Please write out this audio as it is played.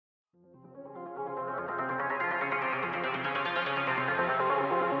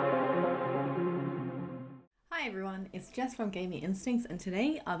it's Jess from Gaming Instincts, and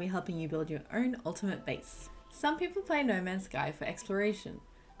today I'll be helping you build your own ultimate base. Some people play No Man's Sky for exploration,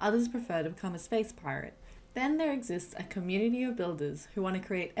 others prefer to become a space pirate. Then there exists a community of builders who want to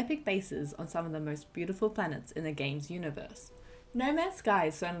create epic bases on some of the most beautiful planets in the game's universe. No Man's Sky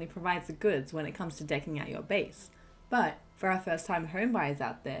certainly provides the goods when it comes to decking out your base, but for our first time homebuyers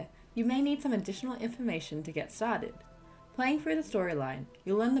out there, you may need some additional information to get started. Playing through the storyline,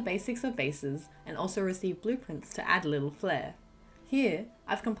 you'll learn the basics of bases and also receive blueprints to add a little flair. Here,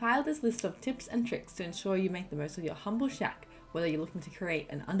 I've compiled this list of tips and tricks to ensure you make the most of your humble shack, whether you're looking to create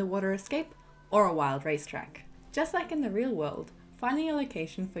an underwater escape or a wild racetrack. Just like in the real world, finding a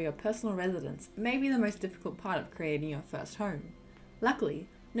location for your personal residence may be the most difficult part of creating your first home. Luckily,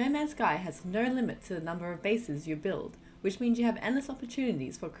 No Man's Sky has no limit to the number of bases you build, which means you have endless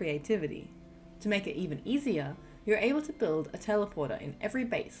opportunities for creativity. To make it even easier, you're able to build a teleporter in every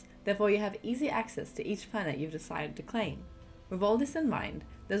base, therefore you have easy access to each planet you've decided to claim. With all this in mind,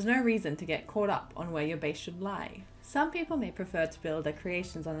 there's no reason to get caught up on where your base should lie. Some people may prefer to build their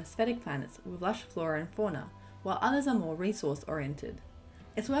creations on aesthetic planets with lush flora and fauna, while others are more resource oriented.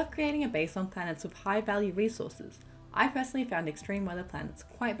 It's worth creating a base on planets with high value resources. I personally found extreme weather planets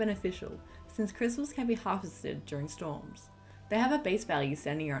quite beneficial, since crystals can be harvested during storms. They have a base value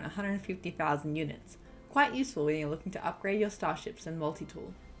standing around 150,000 units, quite useful when you're looking to upgrade your starships and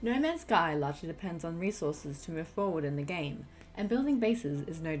multi-tool. No Man's Sky largely depends on resources to move forward in the game, and building bases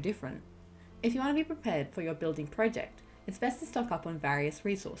is no different. If you want to be prepared for your building project, it's best to stock up on various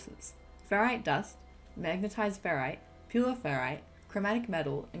resources. Ferrite dust, magnetized ferrite, pure ferrite, chromatic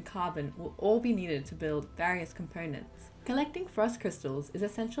metal, and carbon will all be needed to build various components. Collecting frost crystals is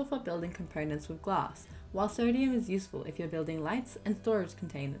essential for building components with glass, while sodium is useful if you're building lights and storage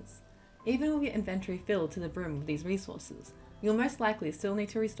containers. Even with your inventory filled to the brim with these resources, you'll most likely still need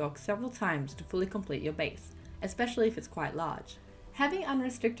to restock several times to fully complete your base, especially if it's quite large. Having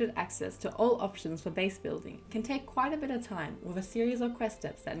unrestricted access to all options for base building can take quite a bit of time with a series of quest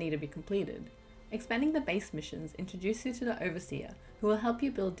steps that need to be completed. Expanding the base missions introduce you to the Overseer, who will help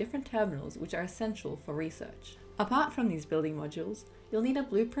you build different terminals which are essential for research. Apart from these building modules, you'll need a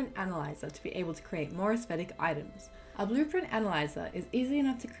blueprint analyzer to be able to create more aesthetic items. A blueprint analyzer is easy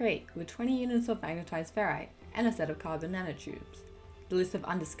enough to create with 20 units of magnetized ferrite and a set of carbon nanotubes. The list of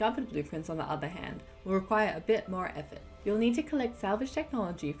undiscovered blueprints, on the other hand, will require a bit more effort. You'll need to collect salvage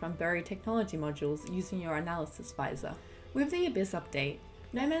technology from buried technology modules using your analysis visor. With the Abyss update,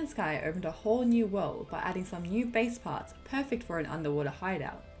 No Man's Sky opened a whole new world by adding some new base parts perfect for an underwater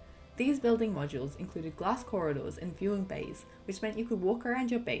hideout. These building modules included glass corridors and viewing bays, which meant you could walk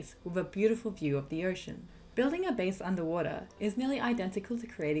around your base with a beautiful view of the ocean. Building a base underwater is nearly identical to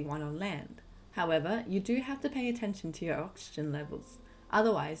creating one on land. However, you do have to pay attention to your oxygen levels,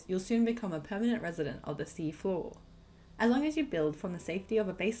 otherwise you'll soon become a permanent resident of the sea floor. As long as you build from the safety of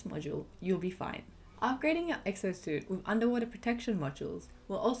a base module, you'll be fine. Upgrading your exosuit with underwater protection modules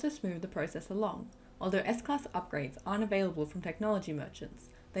will also smooth the process along. Although S-Class upgrades aren't available from technology merchants,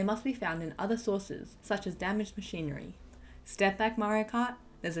 they must be found in other sources, such as damaged machinery. Step back, Mario Kart,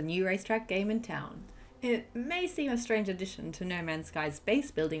 there's a new racetrack game in town. It may seem a strange addition to No Man's Sky's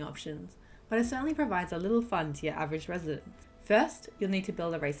base building options, but it certainly provides a little fun to your average resident. First, you'll need to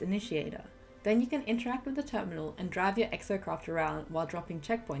build a race initiator. Then you can interact with the terminal and drive your exocraft around while dropping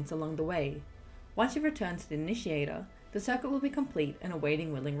checkpoints along the way. Once you've returned to the initiator, the circuit will be complete and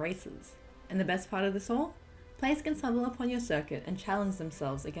awaiting willing racers. And the best part of this all? Players can stumble upon your circuit and challenge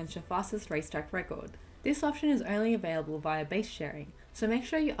themselves against your fastest racetrack record. This option is only available via base sharing, so make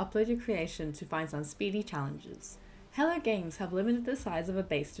sure you upload your creation to find some speedy challenges. Hello Games have limited the size of a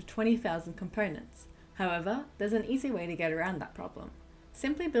base to 20,000 components. However, there's an easy way to get around that problem.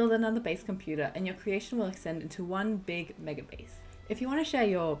 Simply build another base computer and your creation will extend into one big mega base. If you want to share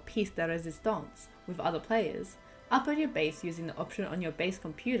your pièce de résistance with other players, upload your base using the option on your base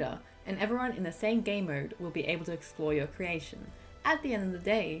computer and everyone in the same game mode will be able to explore your creation. At the end of the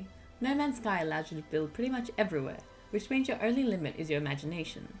day, No Man's Sky allows you to build pretty much everywhere, which means your only limit is your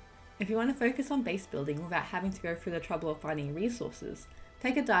imagination. If you want to focus on base building without having to go through the trouble of finding resources,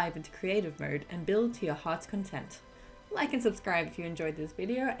 take a dive into creative mode and build to your heart's content. Like and subscribe if you enjoyed this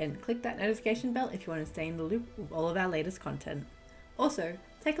video and click that notification bell if you want to stay in the loop with all of our latest content. Also,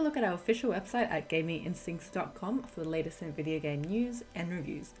 take a look at our official website at gaminginstincts.com for the latest in video game news and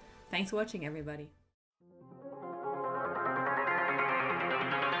reviews. Thanks for watching, everybody.